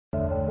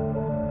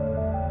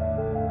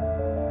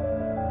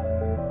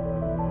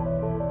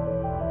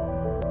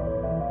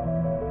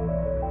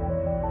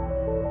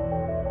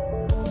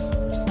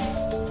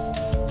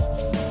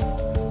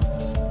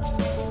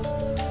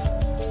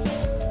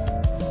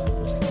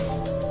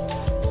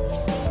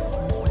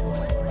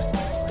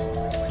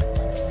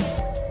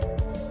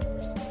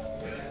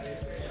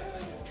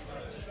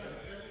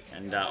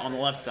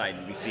left side,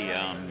 we see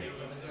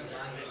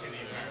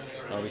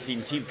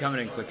Team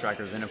Covenant click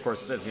trackers, and of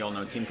course, as we all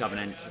know, Team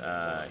Covenant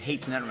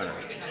hates Netrunner.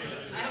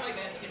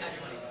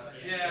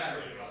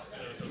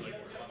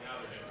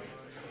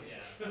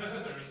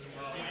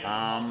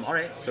 All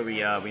right, so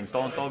we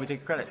install, we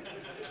take credit.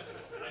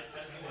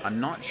 I'm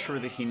not sure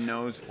that he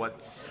knows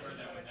what's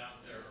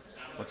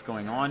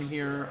going on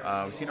here.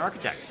 We see an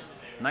architect.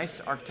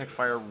 Nice architect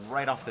fire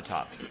right off the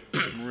top.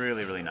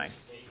 Really, really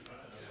nice.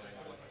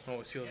 Oh,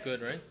 it feels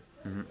good, right?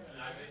 Mm-hmm.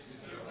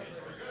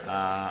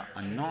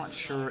 I'm not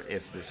sure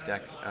if this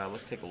deck...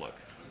 let's take a look.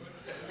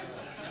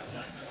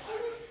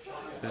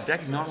 This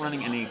deck is not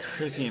running any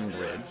Critium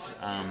grids,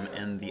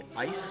 and the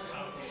Ice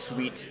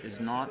Suite is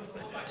not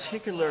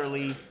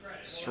particularly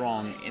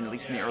strong, at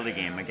least in the early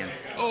game,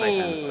 against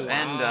Siphons.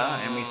 Wow.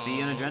 And we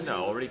see an agenda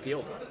already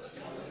peeled.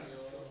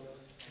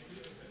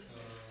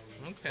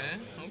 Okay.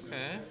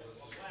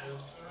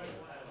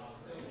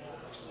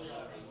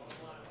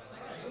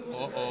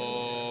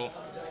 Uh-oh.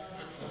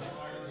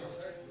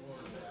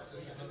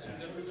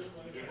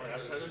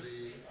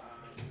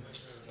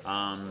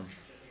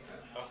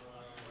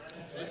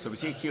 So we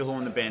see a keelhole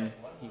in the bin.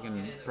 He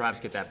can perhaps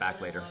get that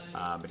back later,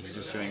 but he's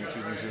just choosing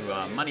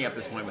to money up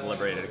this point with a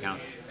liberated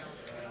account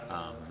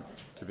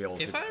to be able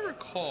to. If I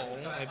recall,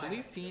 I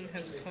believe Dean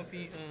has a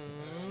copy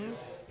of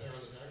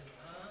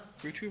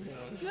Retrieval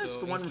 1. That's so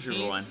the one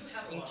Retrieval 1.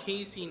 In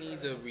case he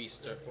needs a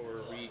restart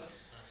or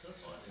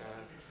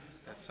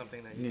that's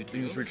something that you can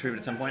do. Needs retrieve it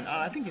at some point.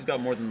 I think he's got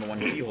more than the one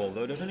keyhole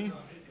though, doesn't he?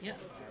 Yeah,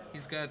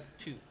 he's got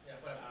 2.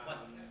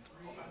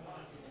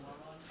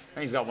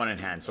 And he's got 1 in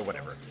hand, so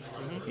whatever.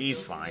 He's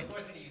fine.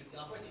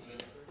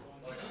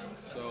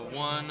 So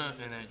 1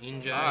 and an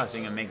inject.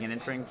 Seeing him making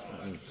entrance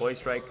and Ploy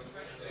Strike.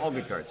 All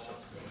good cards.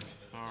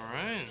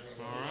 Alright.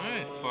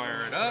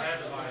 Fire it up.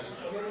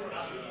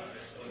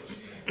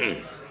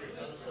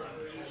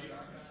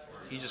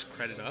 He just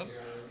credit up.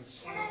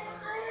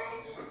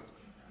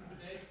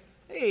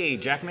 Hey,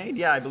 Jackmaid.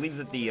 Yeah, I believe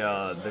that the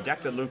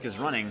deck that Luke is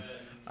running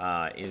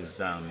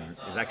is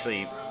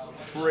actually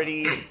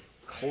pretty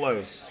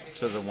close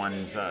to the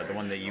one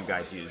that you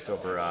guys used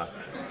over.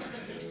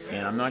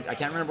 And I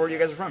can't remember where you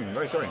guys are from. I'm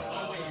very sorry.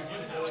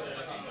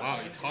 Wow,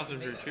 he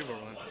tosses Retrieval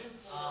 1.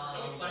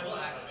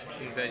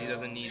 Seems that he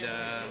doesn't need Going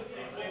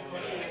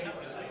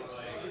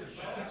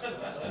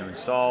to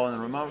install in the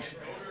remote.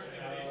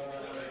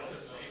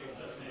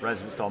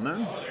 Res install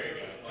Moon.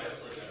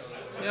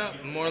 Yeah,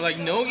 more like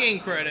no game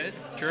credit.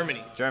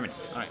 Germany. All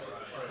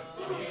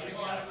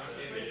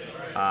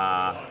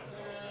right.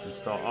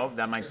 Install. Oh,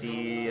 that might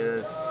be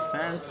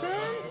Sanson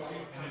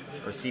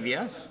or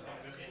CVS.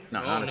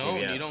 No, not a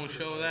CVS. No, you don't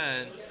show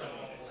that.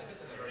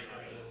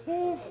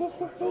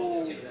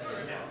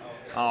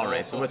 All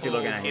right. So what's he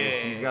looking at here?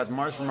 He's got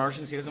Mars for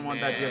Martians. He doesn't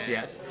want that just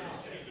yet.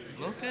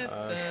 Look at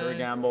Sure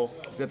gamble.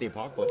 He's got the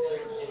Apocalypse.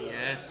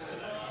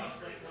 Yes.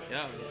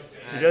 Yeah.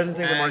 He doesn't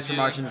think the Mars for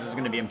Martians is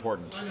going to be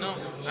important. No,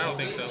 I don't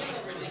think so.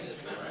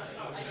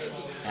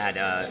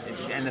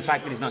 And the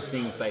fact that he's not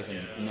seeing Siphon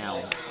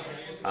now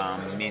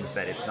means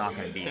that it's not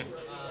going to be.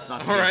 It's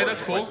not All right,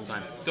 that's for cool. quite some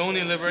time. Don't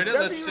liberate it.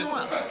 Let's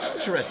just.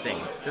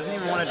 Interesting. Doesn't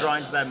even want to draw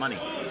into that money.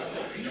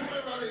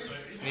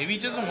 Maybe he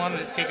doesn't want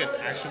to take an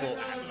actual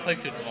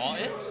click to draw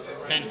it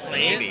and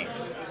play it.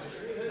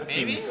 That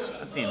seems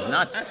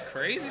nuts. That's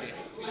crazy.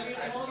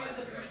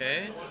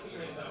 Okay.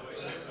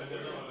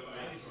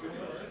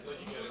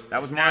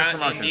 That was Mars for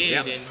Martians.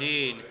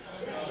 Indeed.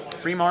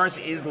 Free Mars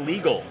is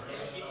legal.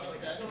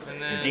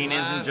 And then Dean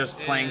isn't just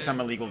playing some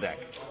illegal deck.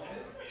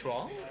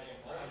 Draw?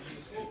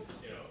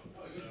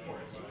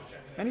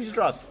 And he just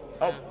draws.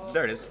 Oh,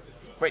 there it is.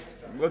 Wait,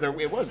 well,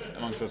 it was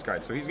amongst those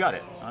cards, so he's got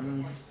it.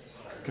 I'm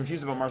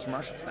confused about Mars for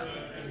Martians now.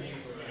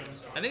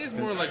 I think it's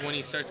more like when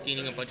he starts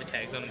gaining a bunch of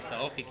tags on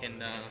himself, he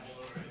can...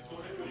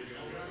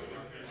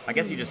 I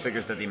guess he just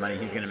figures that the money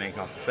he's going to make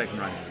off of Siphon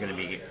runs is going to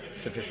be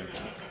sufficient.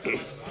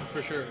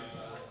 For sure.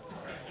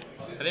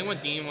 I think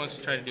what Dean wants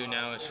to try to do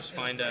now is just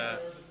find a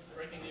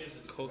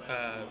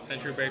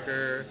Sentry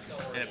Breaker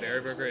and a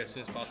Barrier Breaker as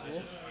soon as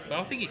possible. But I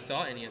don't think he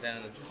saw any of that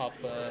on the top.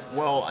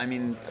 Well, I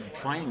mean,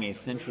 finding a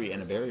Sentry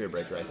and a Barrier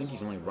Breaker, I think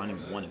he's only running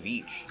 1 of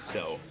each.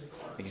 So,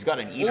 like, he's got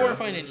an Eater. Or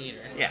find an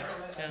Eater. Yeah.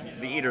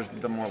 The Eater's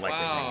the more likely thing.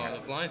 Wow,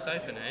 the Blind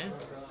Siphon, eh?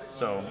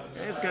 So,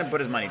 it's going to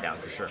put his money down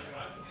for sure.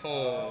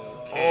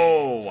 Okay.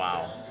 Oh,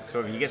 wow.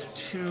 So, if he gets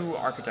 2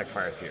 Architect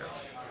Fires here,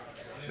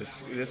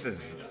 this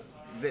is...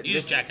 You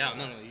just jack out.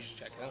 No, you just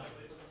jack out.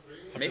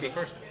 Maybe. The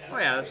first one. Oh,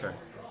 yeah, that's fair.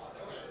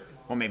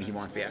 Well, maybe he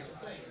wants the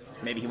access.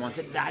 Maybe he wants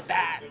it that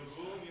bad.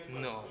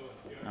 No.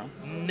 No?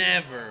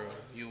 Never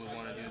you would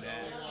want to do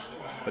that.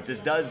 But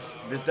this does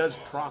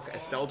proc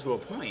Estelle to a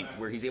point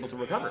where he's able to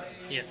recover.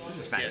 Yes. This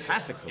is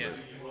fantastic for Luke.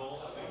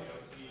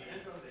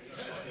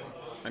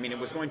 I mean, it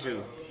was going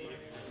to...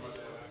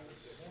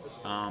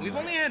 We've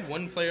only had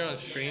one player on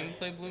stream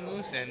play Blue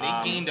Moose, and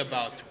they gained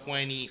about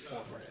 24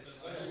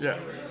 credits. Yeah.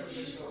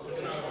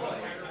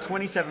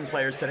 27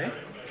 players today.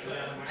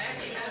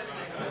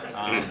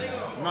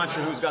 I'm not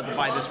sure who's got the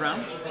bye this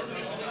round.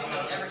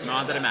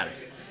 Not that it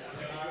matters.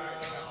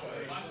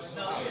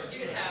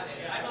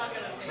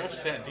 Fresh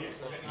Sandeep.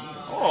 That's me.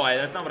 Oh,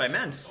 that's not what I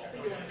meant.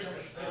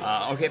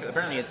 Okay, but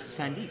apparently it's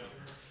Sandeep.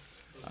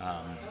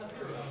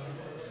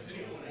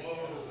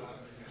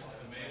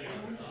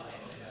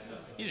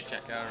 You just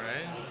check out,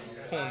 right?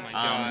 Oh my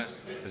god.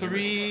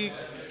 3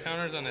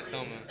 counters on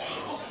Estelma.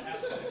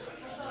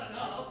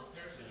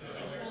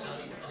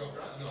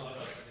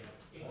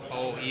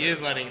 Oh, he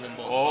is letting them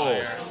both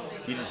fire.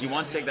 He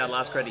wants to take that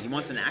last credit. He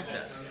wants an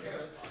access.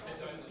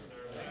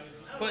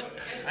 But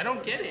I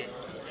don't get it.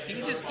 He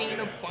can just gain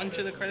a bunch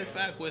of the credits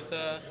back with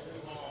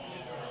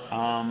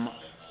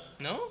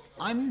No?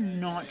 I'm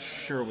not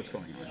sure what's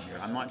going on here.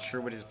 I'm not sure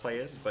what his play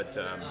is, but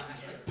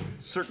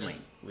certainly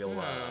we'll.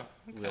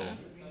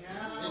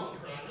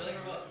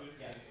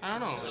 I don't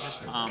know.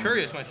 Just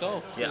curious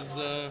myself. Yeah.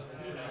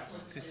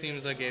 This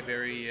seems like a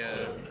very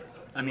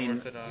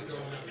orthodox.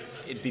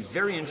 It'd be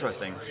very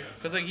interesting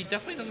Because like he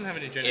definitely doesn't have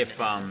an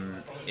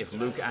agenda. if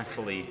Luke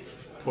actually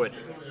put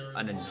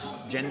an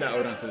agenda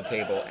out onto the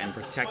table and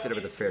protected it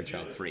with a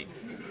Fairchild 3,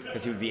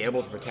 because he would be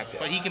able to protect it.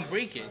 But he can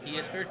break it. He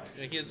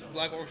has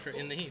Black Orchestra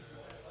in the heap.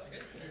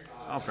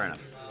 Oh, fair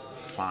enough.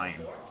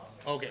 Fine.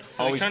 Okay,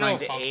 so He's trying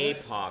to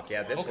APOC. APOC.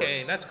 Yeah, this Okay,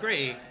 works. that's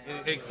great.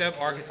 Except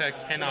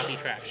Architect cannot be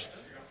trashed.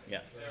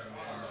 Yeah.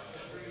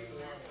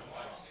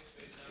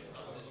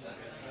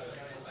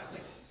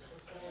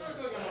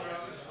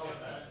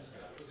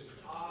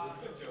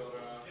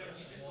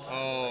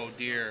 Oh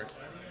dear.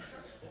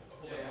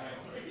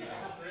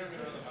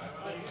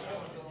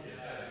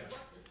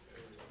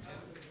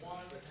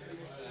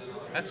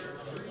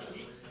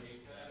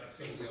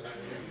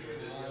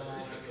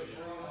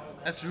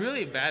 That's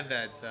really bad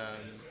that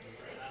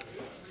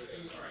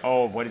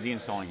Oh, what is he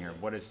installing here?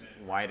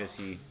 Why does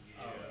he?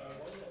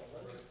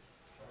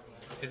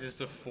 is this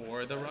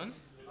before the run?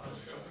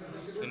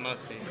 It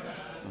must be.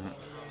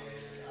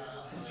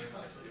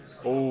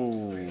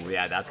 Oh,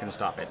 yeah, that's gonna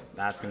stop it.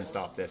 That's gonna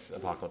stop this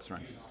Apocalypse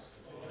run.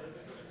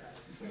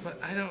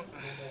 But I don't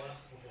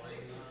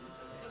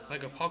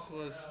like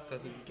Apocalypse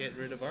doesn't get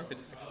rid of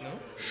Architects, no?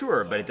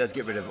 Sure, but it does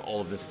get rid of all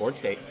of this board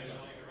state.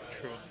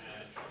 True.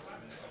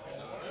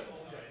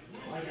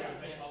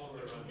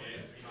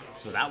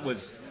 So that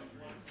was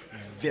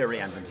very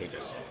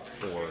advantageous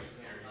for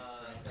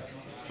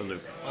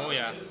Luke. Oh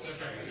yeah.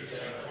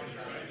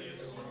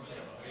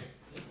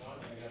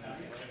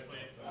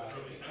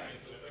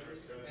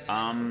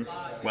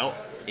 Well,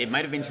 it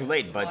might have been too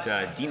late, but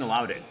Dean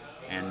allowed it,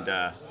 and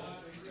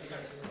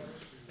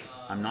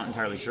I'm not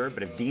entirely sure.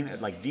 But if Dean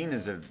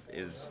is a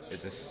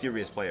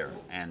serious player,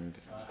 and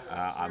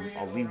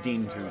I'll leave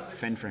Dean to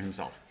fend for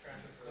himself.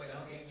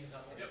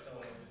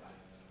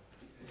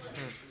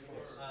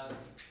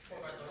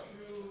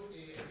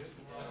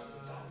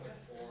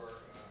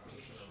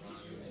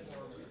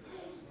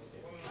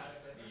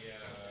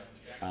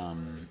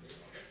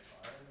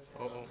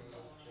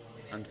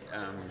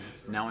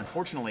 Now,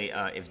 unfortunately,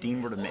 if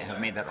Dean were to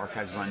have made that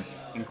Archives run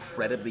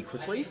incredibly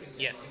quickly,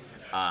 Yes.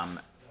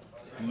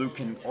 Luke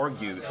can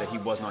argue that he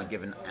was not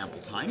given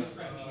ample time,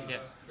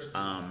 Yes.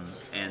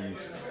 and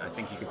I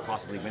think he could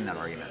possibly win that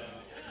argument.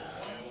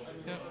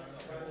 Yeah.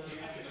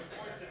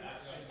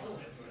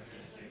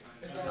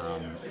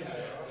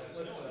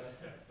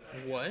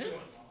 What?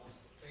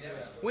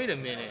 Wait a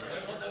minute.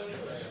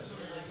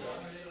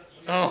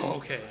 Oh,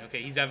 okay.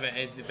 Okay, he's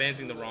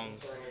advancing the wrong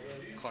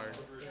card.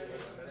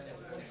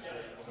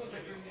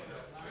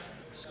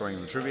 Scoring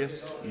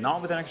Vitruvius,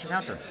 not with an extra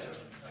counter.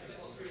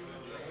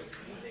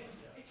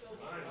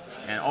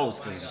 And it's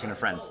because he's just gonna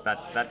friends.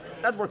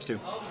 That works too.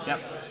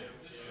 Yep.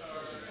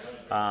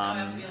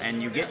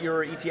 And you get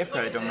your ETF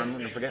credit.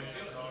 Don't forget.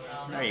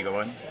 There you go,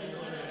 bud.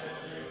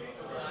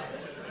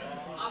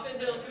 Up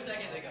until 2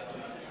 seconds ago.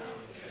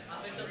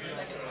 Up until 2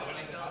 seconds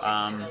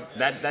ago.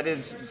 That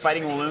is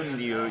fighting Walloon.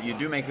 You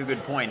do make a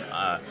good point.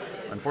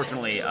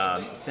 Unfortunately,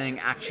 saying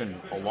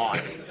action a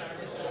lot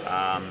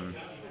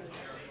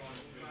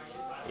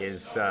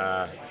is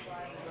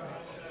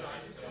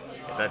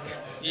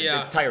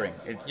it's tiring.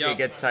 It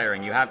gets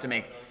tiring. You have to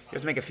make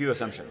a few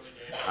assumptions.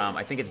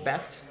 I think it's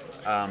best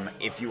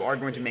if you are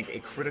going to make a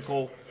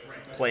critical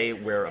play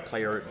where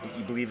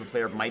you believe a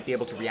player might be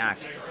able to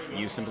react.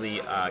 You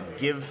simply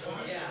give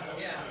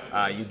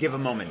a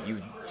moment.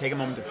 You take a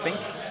moment to think.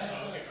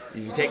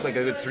 You take like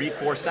a good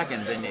 3-4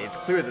 seconds, and it's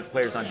clear that the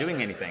player's not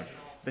doing anything.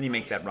 Then you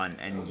make that run,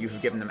 and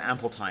you've given them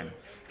ample time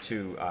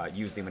to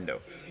use the window.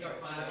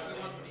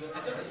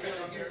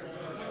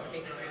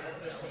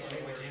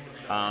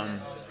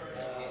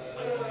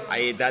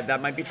 That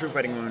might be true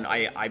Fighting Moon.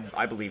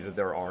 I believe that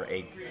there are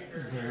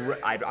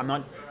I'm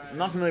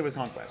not familiar with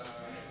Conquest,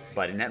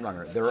 but in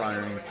Netrunner there are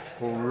an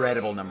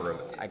incredible number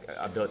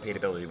of paid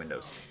ability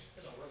windows.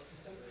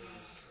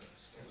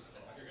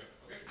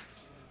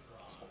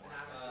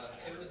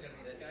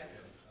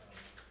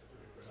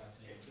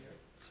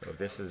 So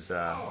this is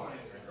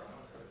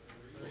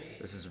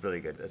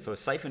really good. So a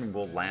Siphon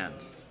will land.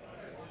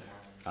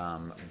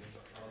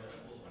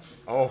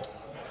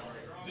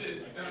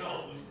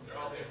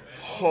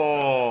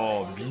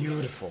 Oh,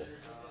 beautiful.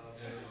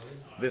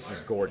 This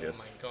is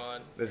gorgeous.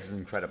 God. This is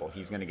incredible.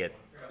 He's going to get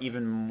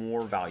even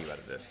more value out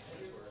of this,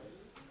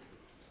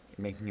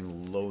 making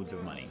him loads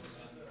of money.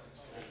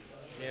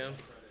 Yeah.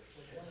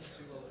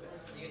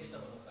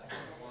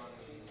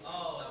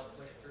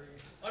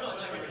 Oh, no,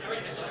 I read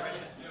it.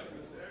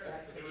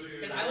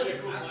 Because I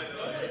wasn't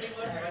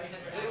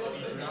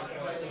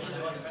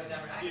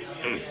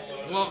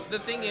Well, the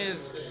thing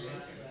is,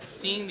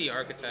 seeing the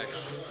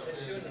architects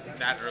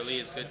that early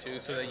is good too,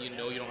 so that you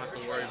know you don't have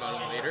to worry about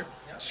them later.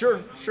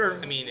 Sure.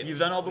 I mean, it's you've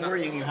done all the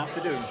worrying you have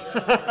to do.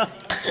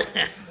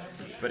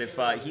 But if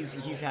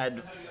he's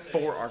had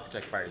 4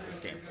 architect fires this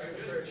game.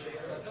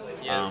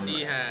 Yes,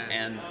 he has.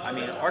 And I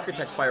mean,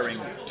 architect firing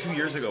 2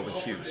 years ago was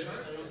huge.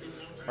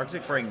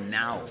 Architect firing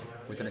now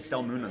with an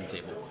Estelle Moon on the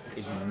table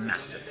is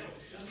massive.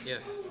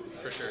 Yes,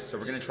 for sure. So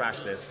we're gonna trash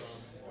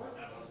this.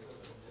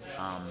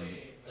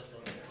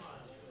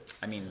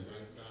 I mean,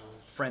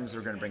 friends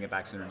are gonna bring it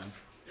back soon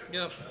enough.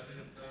 Yep.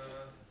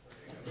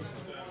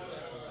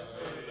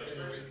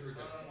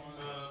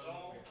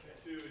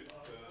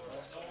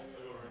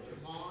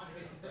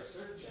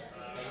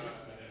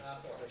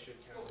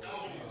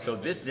 So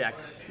this deck,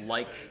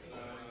 like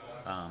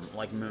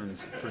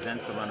Moon's,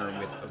 presents the runner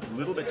with a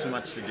little bit too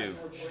much to do,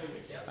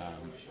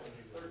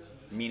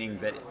 meaning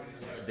that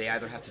they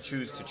either have to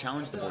choose to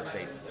challenge the board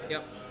state,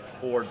 Yep.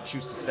 or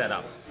choose to set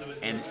up.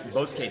 And in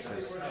both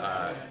cases,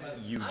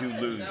 you do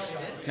lose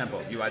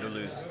tempo. You either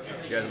lose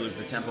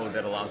the tempo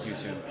that allows you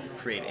to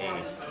create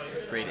a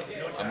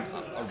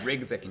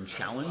rig that can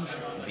challenge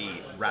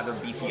the rather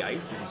beefy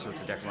ice that these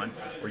sorts of deck run,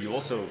 or you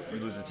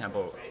lose the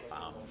tempo.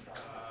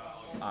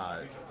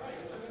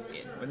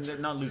 When they're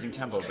not losing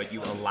tempo, but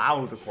you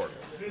allow the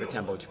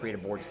tempo to create a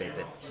board state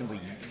that simply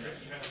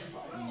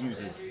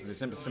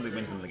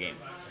wins them the game.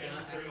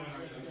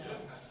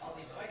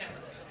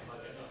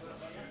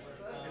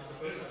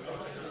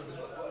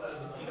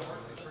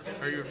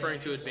 Are you referring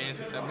to advanced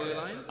assembly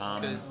lines?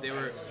 Because they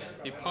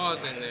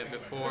paused in there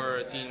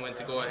before Dean went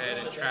to go ahead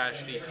and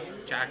trash the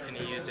Jackson.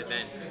 He used it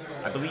then.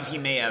 I believe he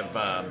may have.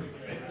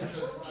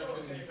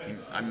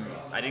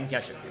 I didn't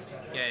catch it.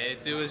 Yeah,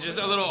 it was just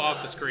a little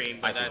off the screen,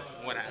 but that's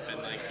what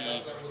happened. Like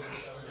he.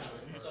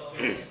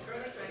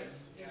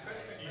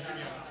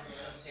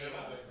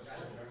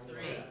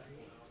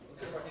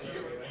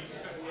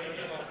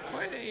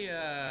 Quite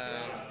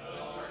a.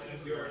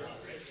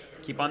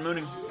 Keep on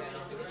mooning.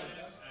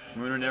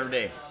 Mooning every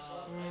day.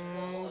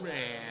 Oh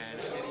man.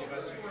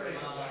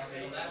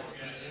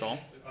 Stall.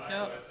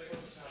 Yep.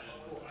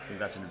 We've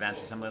got some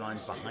advanced assembly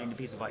lines behind a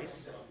piece of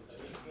ice.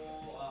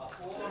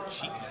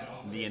 Cheap.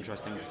 Be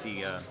interesting to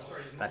see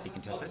that be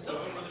contested.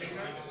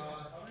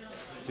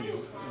 So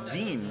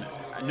Dean,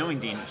 knowing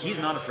Dean, he's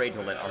not afraid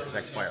to let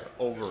architects fire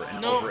over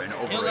and over and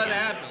over he'll again. let it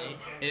happen.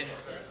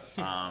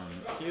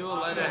 He will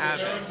let it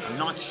happen. I'm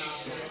not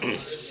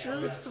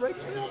sure it's the right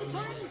play all the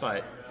time,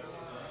 but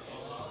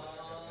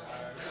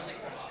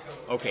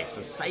okay.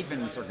 So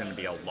siphons are going to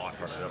be a lot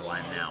harder to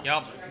land now.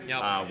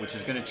 Yep. Which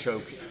is going to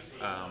choke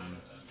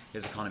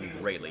his economy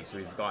greatly. So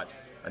we've got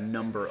a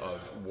number of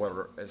what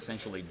are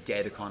essentially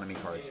dead economy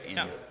cards in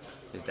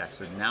his deck.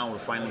 So now we're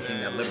finally seeing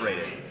that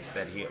liberated,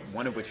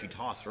 one of which he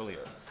tossed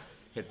earlier,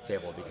 hit the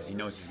table because he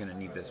knows he's going to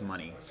need this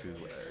money to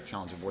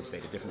challenge a board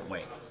state a different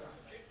way.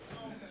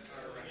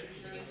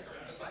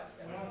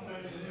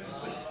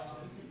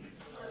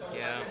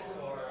 Yeah.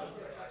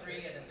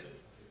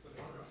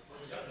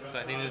 So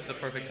I think this is the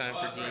perfect time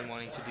for Dean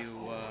wanting to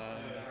do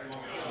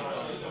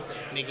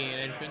making an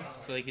entrance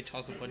so he could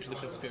toss a bunch of the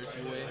conspiracy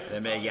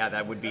away. Yeah,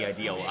 that would be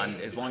ideal.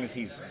 As long as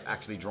he's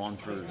actually drawn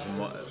through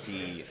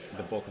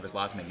the bulk of his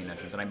last making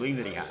entrance, and I believe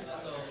that he has.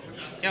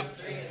 Yep.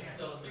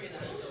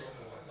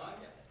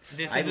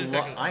 This is his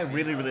second. I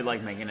really, really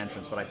like making an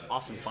entrance, but I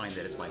often find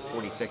that it's my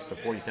 46th or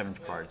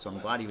 47th card, so I'm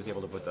glad he was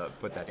able to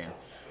put that in.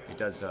 It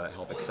does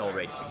help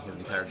accelerate his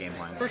entire game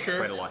plan for sure,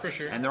 quite a lot. For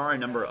sure. And there are a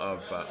number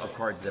of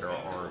cards that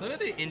are look at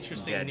the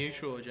interesting dead.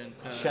 neutral gen.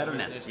 Shadow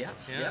Net.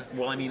 Yeah.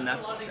 Well, I mean,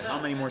 that's how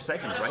many more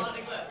siphons, right?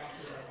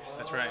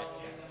 That's right.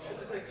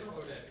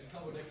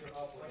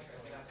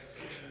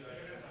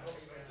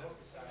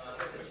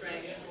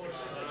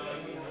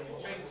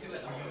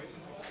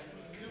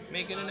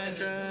 Making an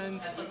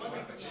entrance.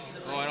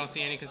 Oh, I don't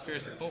see any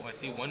conspiracy. Oh, I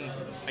see one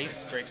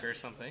icebreaker or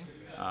something.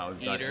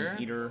 We've got Eater.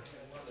 Eater.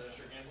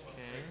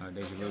 Okay.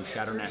 Deja Vu,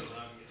 Shadow Net.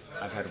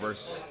 I've had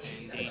worse.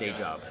 A day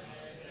job.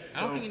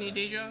 I don't think you need a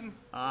day job.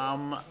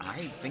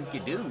 I think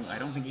you do. I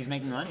don't think he's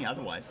making money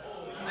otherwise.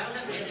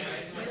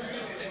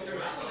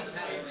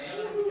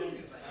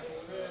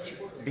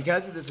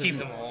 Because this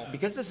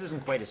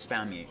isn't quite as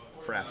spammy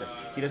for assets,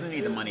 he doesn't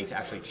need the money to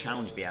actually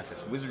challenge the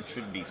assets. Wizard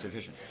should be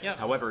sufficient. Yep.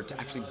 However, to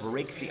actually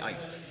break the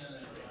ice,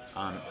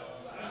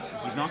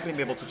 he's not going to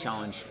be able to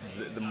challenge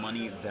the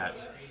money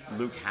that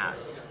Luke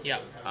has. Yeah.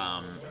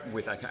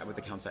 With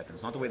the count siphon.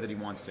 It's not the way that he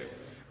wants to.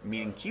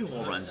 Meaning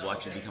keyhole runs will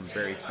actually become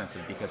very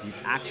expensive because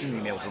he's actually going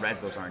to be able to res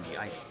those R&D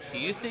ice. Do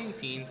you think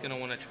Dean's gonna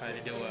want to try to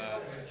do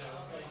a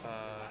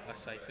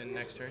siphon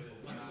next turn?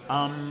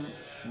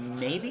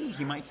 Maybe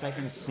he might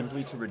siphon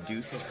simply to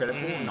reduce his credit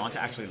pool, not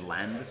to actually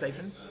land the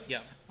siphons. Yeah.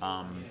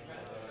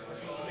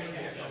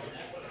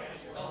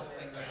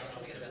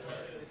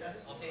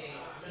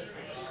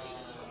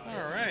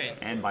 All right.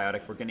 And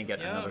Biotic, we're going to get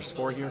another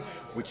score here,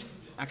 which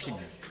actually,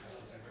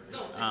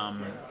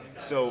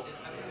 so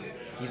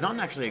he's not in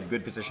actually a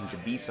good position to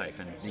be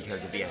Siphon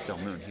because of the SL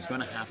Moon. He's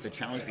going to have to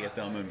challenge the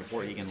SL Moon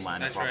before he can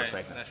land a proper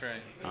Siphon. That's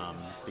right.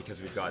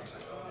 Because we've got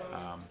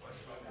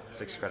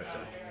 6 credits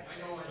out.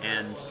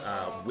 And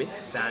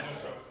with that,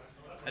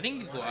 I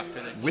think you go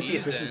after the with the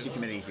efficiency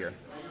committee here,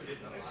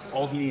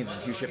 all he needs is a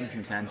few shipments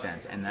from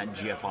Sands, and that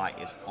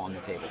GFI is on the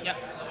table. Yep.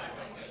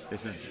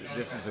 This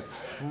is a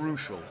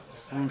crucial.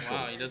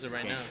 Wow, he does it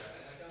right game. now.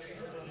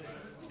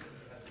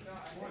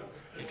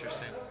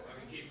 Interesting.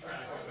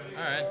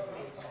 All right.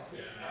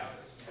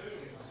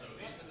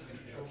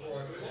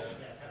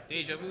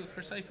 Deja vu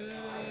for Siphon.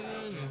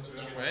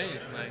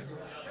 Right, like,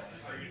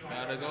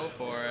 gotta go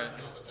for it.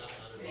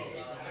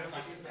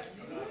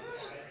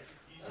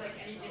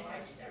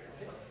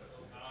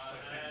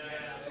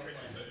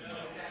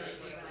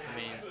 I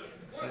mean,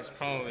 this is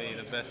probably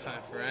the best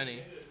time for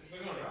any.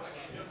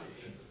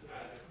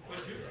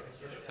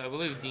 So I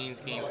believe Dean's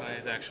game plan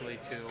is actually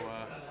to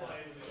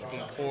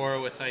pour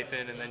with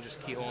Siphon and then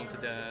just keyhole him to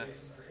death.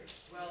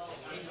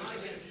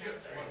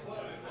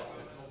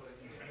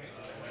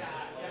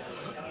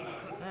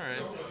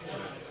 Alright.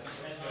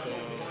 So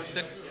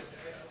 6.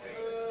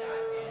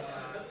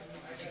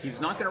 He's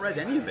not going to res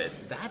any of it.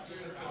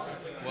 That's...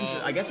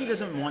 Well, I guess he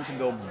doesn't want to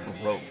go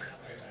broke.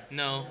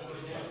 no.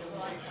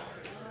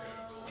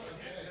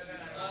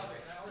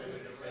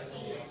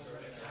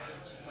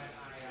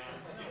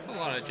 That's a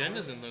lot of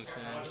agendas in Luke's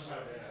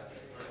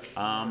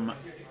hand.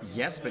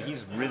 Yes, but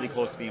he's really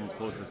close to being able to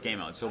close this game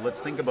out. So let's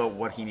think about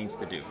what he needs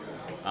to do.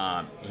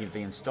 If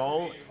they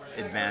install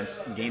advance,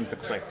 gains the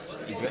clicks.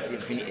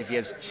 If he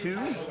has 2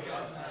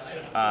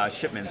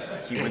 shipments,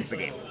 he wins the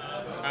game.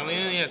 I mean,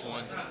 he only has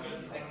 1.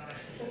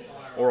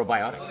 Or a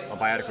Biotic. A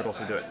Biotic would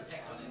also do it.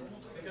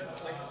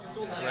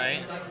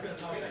 Right?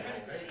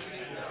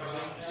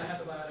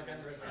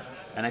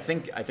 And I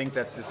think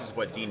that this is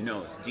what Dean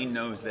knows. Dean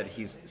knows that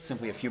he's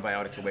simply a few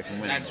Biotics away from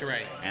winning. That's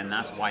right. And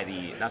that's why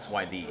the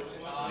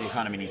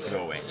economy needs to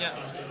go away. Yeah.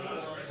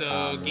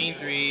 So gain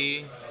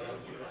 3.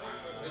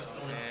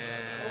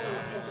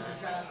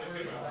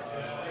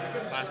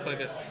 And last click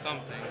is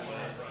something.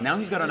 Now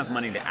he's got enough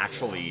money to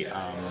actually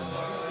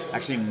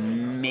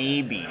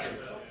maybe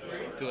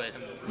Do it.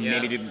 Yeah.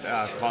 maybe do,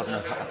 cause an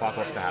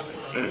apocalypse to happen.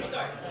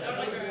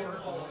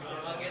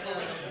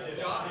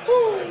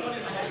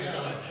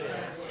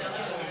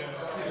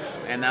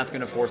 And that's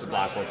going to force a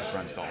Black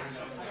Orchestra install.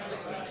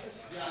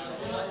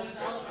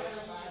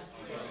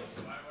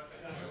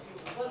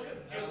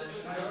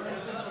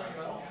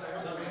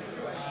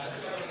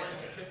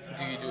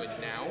 Do you do it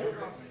now?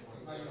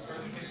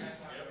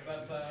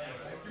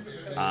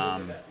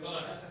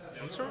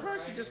 I'm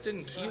surprised he just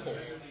didn't keyhole.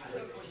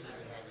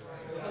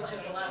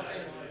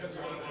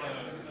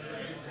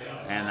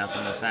 And that's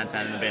another sand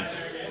in the bin.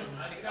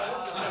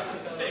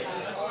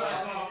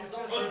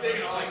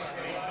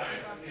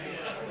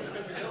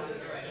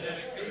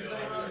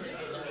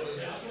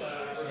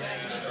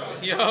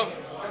 Yup.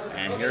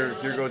 And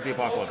here goes the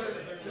apocalypse.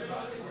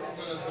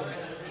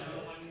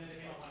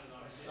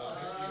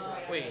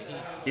 Wait,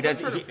 He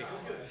does.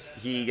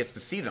 He gets to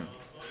see them,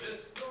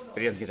 but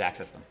he doesn't get to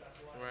access them.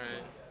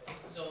 Right.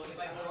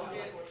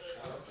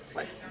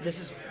 But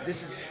this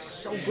is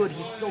so good.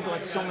 He's so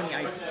got so many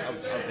ice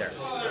out there.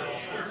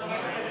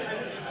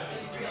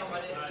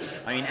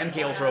 I mean,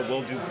 MK Ultra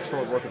will do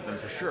short work of them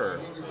for sure,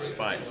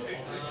 but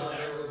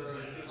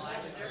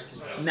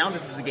now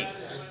this is a game.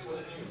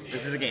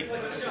 This is a game.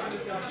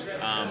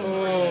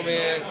 Oh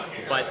man.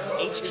 But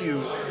HQ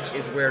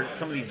is where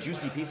some of these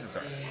juicy pieces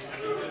are.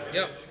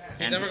 Yep.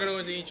 He's And- never gonna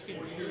go to HQ.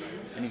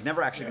 And he's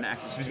never actually going to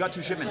access. So he's got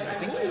 2 shipments. I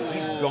think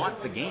he's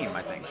got the game,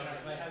 I think.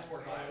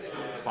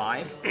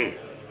 5.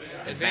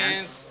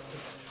 Advance.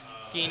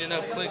 Gain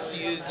enough clicks to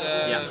use.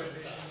 Yeah.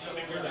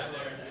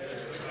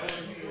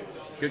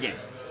 Good game.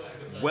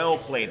 Well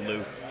played,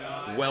 Luke.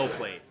 Well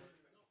played.